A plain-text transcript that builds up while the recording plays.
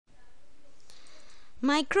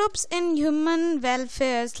Microbes in human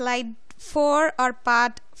welfare, slide 4 or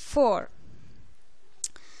part 4.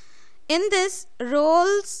 In this,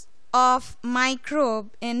 roles of microbe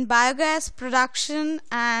in biogas production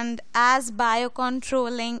and as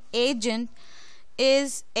biocontrolling agent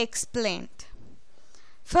is explained.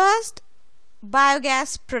 First,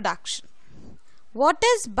 biogas production. What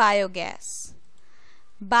is biogas?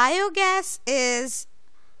 Biogas is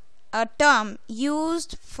a term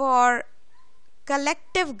used for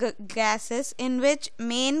collective gases in which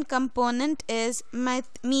main component is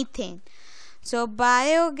methane. So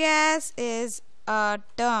biogas is a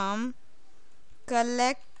term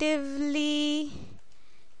collectively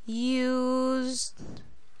used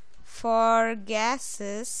for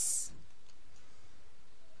gases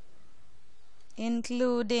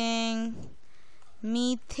including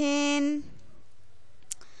methane,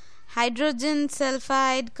 hydrogen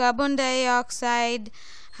sulfide, carbon dioxide,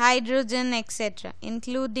 hydrogen, etc.,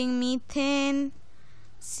 including methane,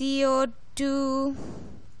 CO2,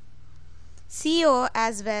 CO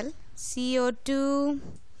as well, CO2,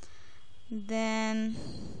 then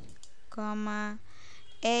comma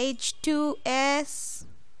H2S,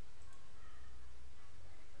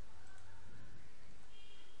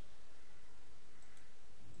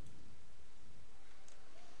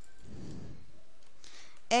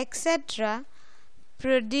 etc.,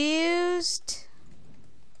 produced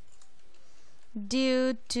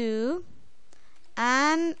due to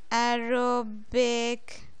anaerobic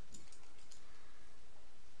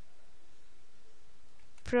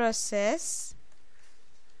process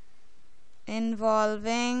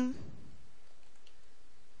involving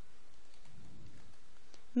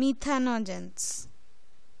methanogens.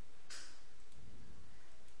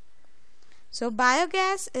 So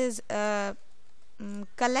biogas is a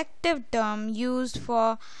collective term used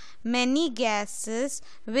for many gases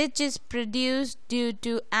which is produced due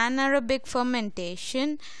to anaerobic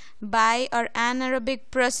fermentation by or anaerobic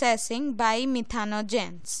processing by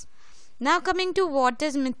methanogens. Now coming to what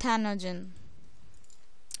is methanogen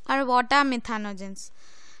or what are methanogens.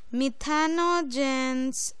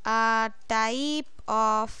 Methanogens are type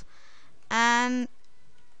of anaerobic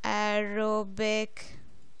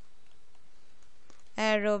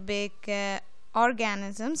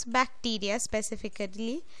organisms, bacteria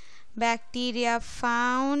specifically, bacteria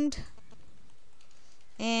found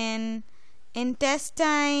in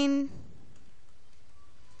intestinal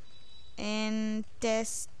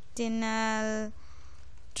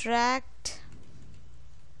tract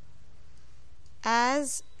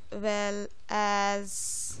as well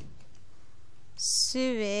as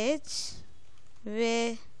sewage.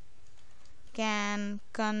 We can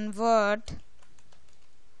convert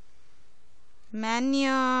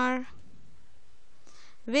manure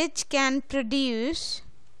which can produce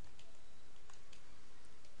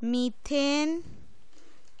methane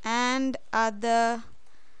and other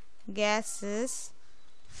gases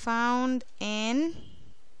found in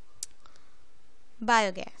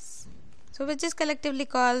biogas, so which is collectively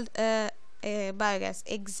called biogas.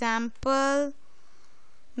 Example: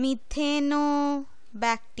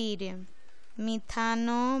 methanobacterium,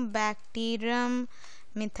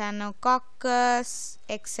 methanococcus,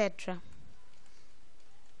 etc.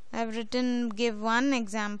 I've give one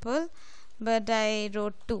example, but I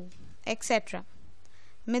wrote two, etc.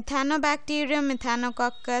 Methanobacterium,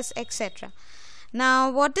 methanococcus, etc.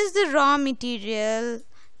 Now, what is the raw material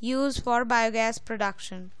used for biogas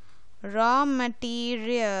production? Raw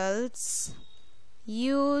materials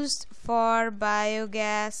used for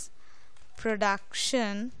biogas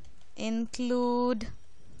production include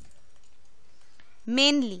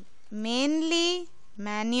mainly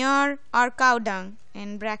manure or cow dung,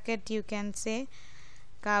 in bracket you can say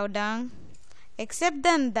cow dung, except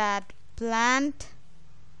then that plant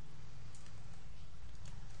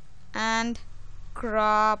and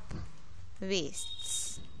crop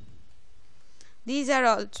wastes. These are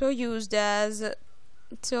also used as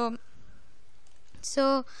so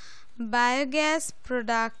biogas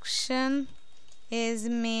production is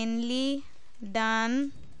mainly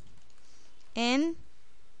done in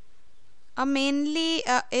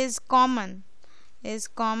is common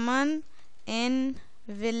in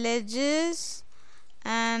villages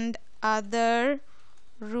and other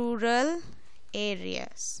rural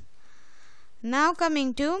areas. Now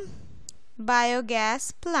coming to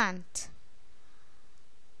biogas plant.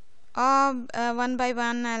 One by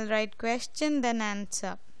one I'll write question then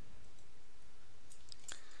answer.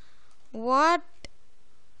 What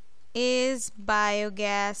is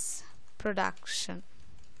biogas production?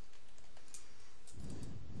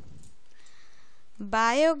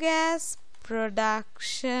 Biogas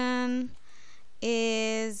production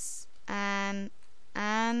is an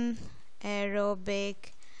anaerobic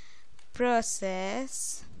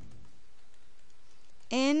process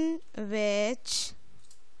in which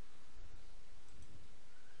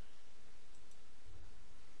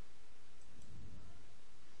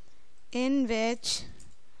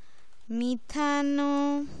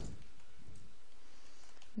methanogens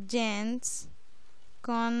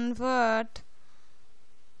convert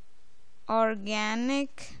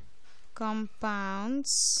organic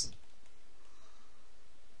compounds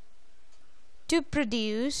to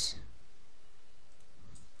produce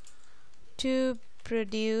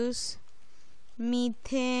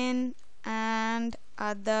methane and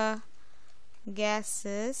other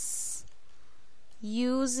gases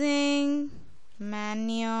using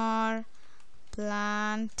manure,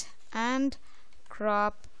 plant and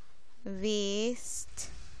crop waste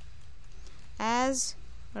as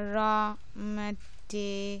raw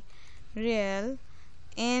material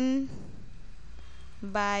in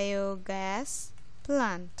biogas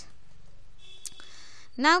plant.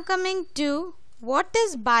 Now coming to what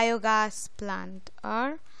is biogas plant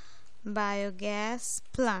or biogas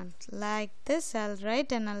plant. Like this I'll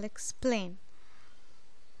write and I'll explain.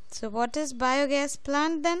 So what is biogas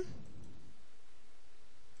plant then?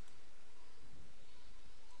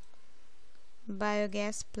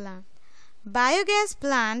 Biogas plant. Biogas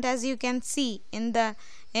plant, as you can see in the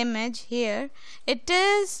image here, it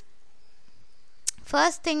is,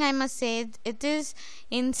 first thing I must say, it is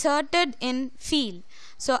inserted in field.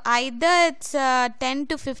 So either it's 10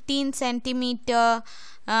 to 15 centimeter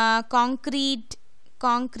concrete,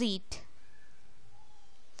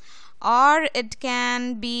 or it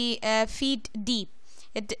can be feet deep.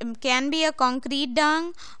 It can be a concrete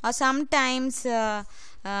dung, or sometimes 10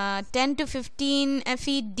 to 15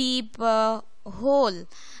 feet deep hole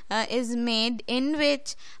is made, in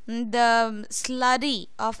which the slurry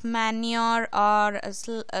of manure or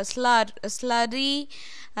slurry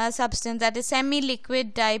substance, that is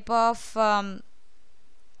semi-liquid type of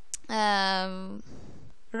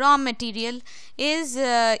raw material is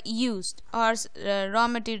used, or raw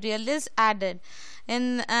material is added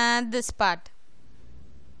in this part,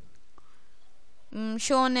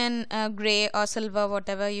 shown in grey or silver,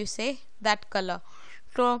 whatever you say, that color.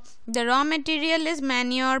 So the raw material is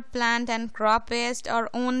manure, plant and crop waste, or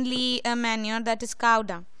only a manure, that is cow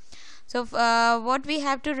dung. So what we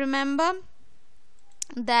have to remember,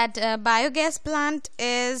 that biogas plant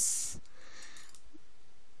is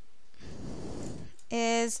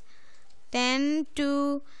 10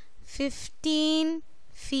 to 15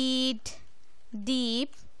 feet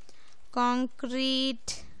deep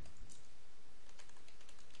concrete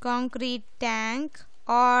tank,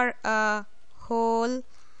 or a hole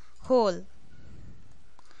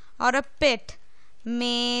or a pit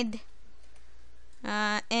made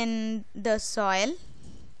in the soil,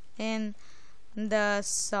 in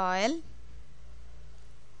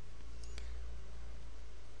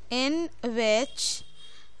which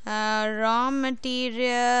raw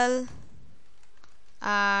material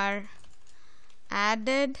are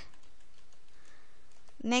added.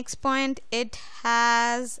 Next point, it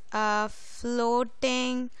has a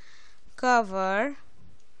floating cover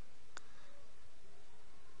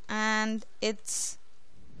and its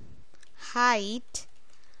height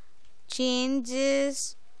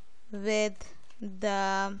changes with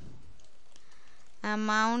the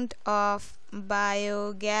amount of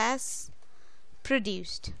biogas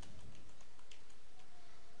produced.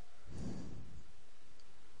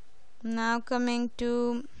 Now coming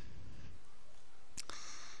to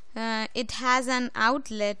it has an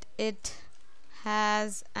outlet. It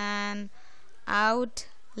has an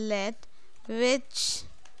outlet which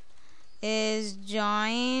is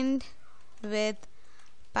joined with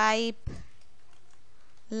pipe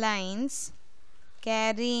lines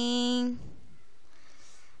carrying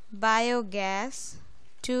biogas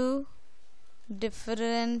to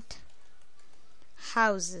different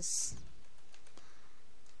houses.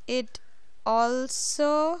 It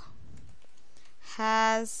also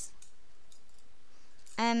has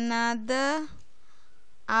another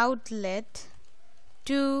outlet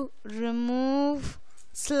to remove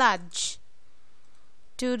sludge,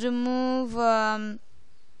 to remove to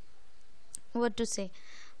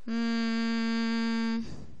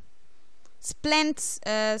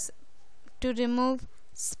remove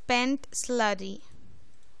spent slurry,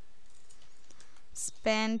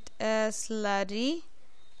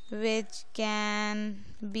 which can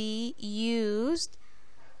be used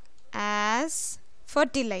as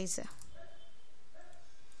fertilizer.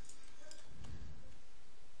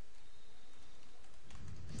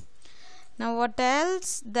 Now what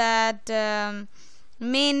else? That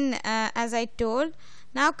main, as I told.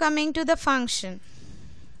 Now coming to the function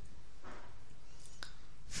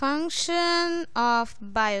of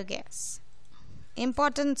biogas.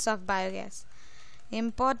 Importance of biogas.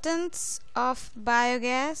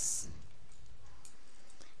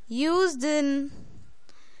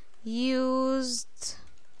 Used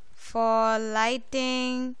for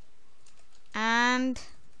lighting and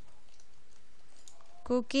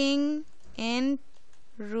cooking in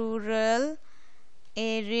rural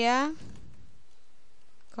area,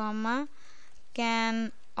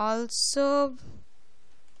 can also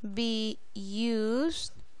be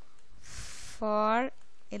used for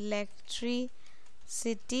electricity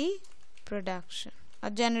production or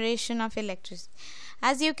generation of electricity.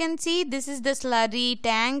 As you can see, this is the slurry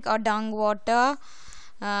tank or dung water,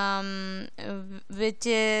 which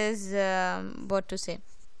is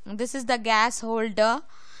this is the gas holder,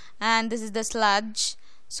 and this is the sludge.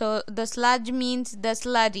 So the sludge means the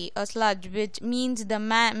slurry or sludge, which means the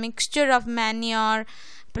mixture of manure,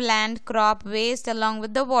 plant, crop waste along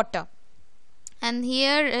with the water. And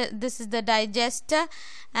here this is the digester,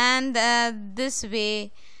 and this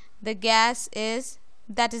way the gas is,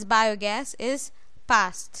 that is biogas, is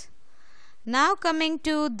passed. Now coming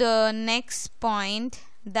to the next point,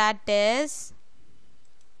 that is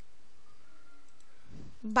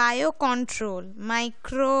biocontrol,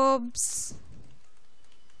 microbes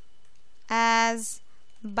as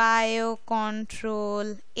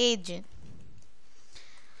biocontrol agent.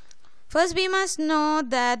 First we must know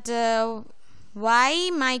that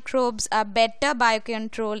why microbes are better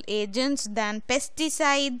biocontrol agents than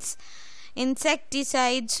pesticides,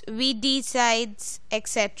 insecticides, weedicides,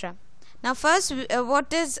 etc. Now first,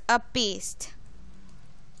 what is a paste?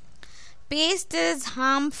 Paste is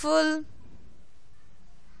harmful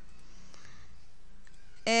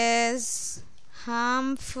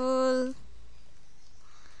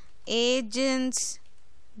agents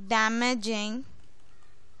damaging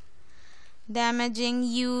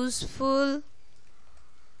useful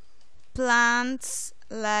plants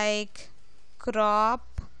like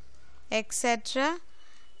crop, etc.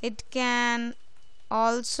 It can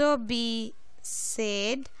also be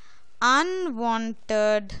said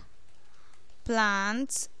unwanted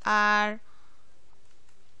plants are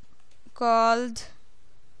called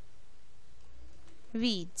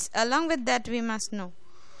weeds. Along with that, we must know.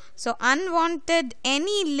 So unwanted,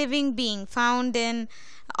 any living being found in,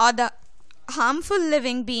 or the harmful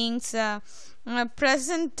living beings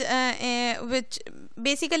present which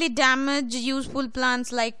basically damage useful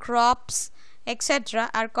plants like crops, etc.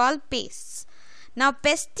 are called pests. Now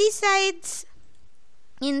pesticides,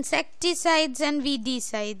 insecticides and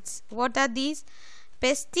weedicides, what are these?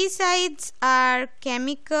 Pesticides are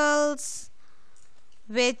chemicals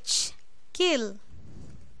which kill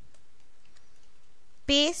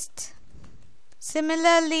pest.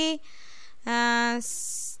 Similarly,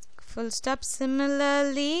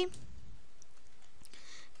 similarly,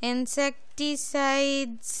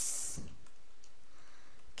 insecticides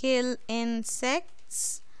kill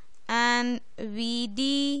insects, and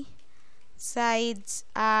weedicides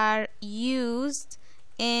are used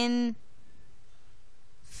in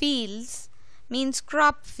fields, means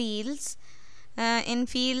crop fields, in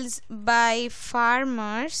fields by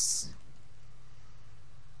farmers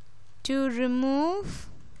to remove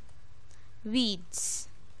weeds.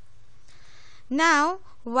 Now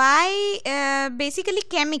why basically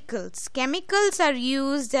chemicals are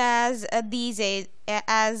used as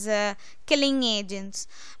killing agents,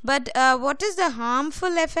 but what is the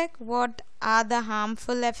harmful effect? What are the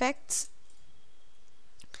harmful effects?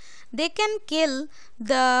 They can kill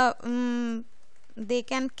the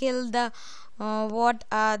what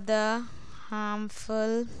are the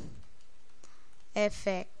harmful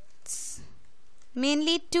effects?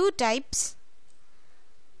 Mainly two types.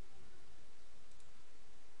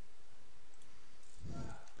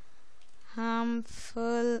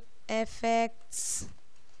 Harmful effects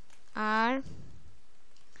are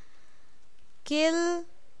kill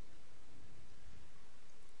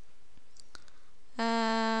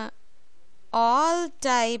all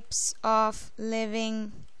types of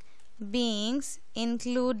living beings,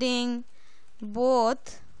 including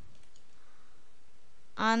both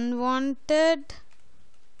unwanted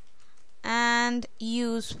and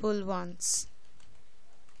useful ones.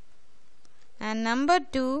 And number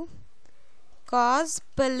two, cause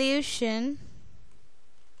pollution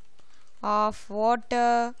of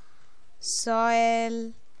water,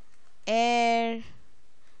 soil, air,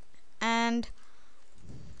 and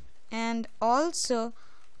also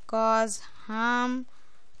cause harm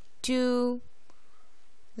to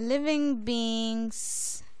living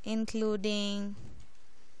beings including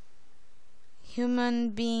human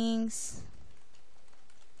beings,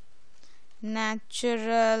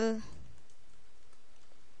 natural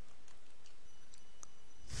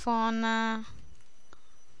fauna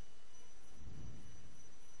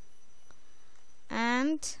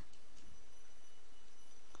and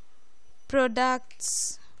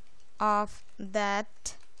products of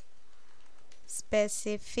that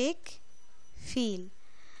specific field.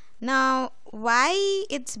 Now, why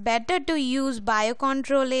it's better to use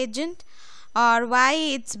biocontrol agent, or why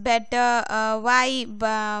it's better,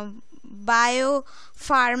 bio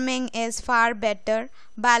farming is far better,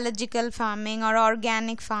 biological farming or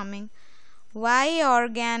organic farming? Why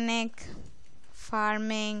organic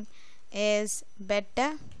farming is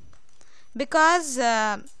better? Because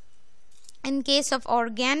in case of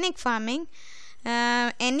organic farming,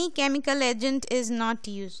 any chemical agent is not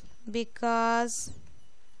used, because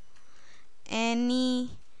any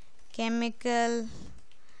chemical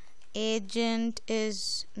agent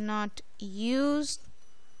is not used.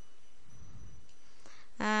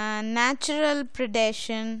 Natural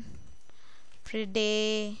predation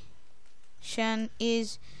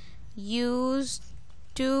is used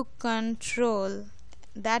to control,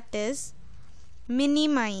 that is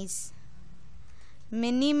minimize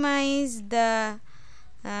the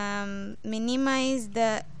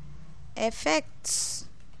effects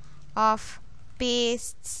of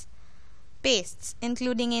pests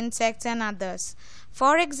including insects and others.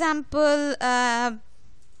 For example,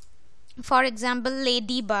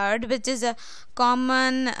 ladybird, which is a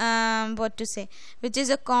common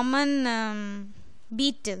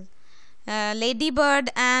beetle. Ladybird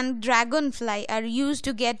and dragonfly are used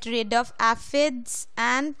to get rid of aphids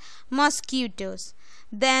and mosquitoes.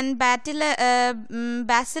 Then Bacillus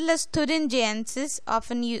thuringiensis,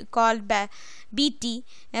 often called BT,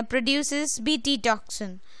 produces BT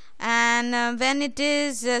toxin, and when it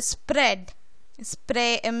is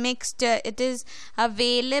mixed, it is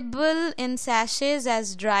available in sachets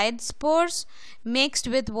as dried spores mixed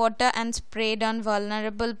with water and sprayed on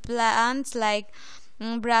vulnerable plants like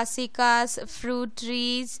brassicas, fruit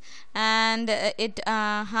trees, and it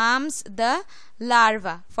harms the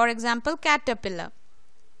larva, for example caterpillar.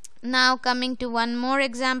 Now coming to one more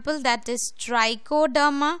example, that is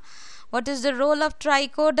Trichoderma. What is the role of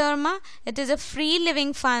Trichoderma? It is a free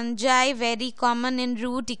living fungi very common in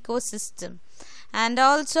root ecosystem. And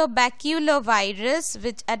also baculovirus,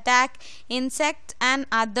 which attack insects and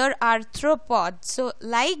other arthropods. So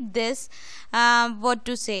like this,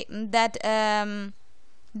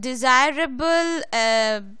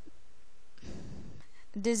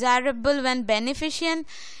 desirable when beneficent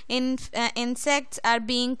insects are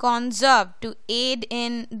being conserved to aid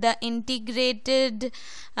in the integrated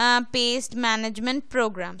pest management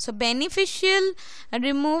program. So beneficial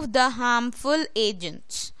remove the harmful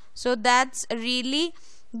agents. So that's really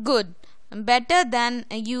good, better than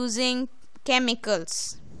using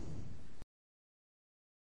chemicals.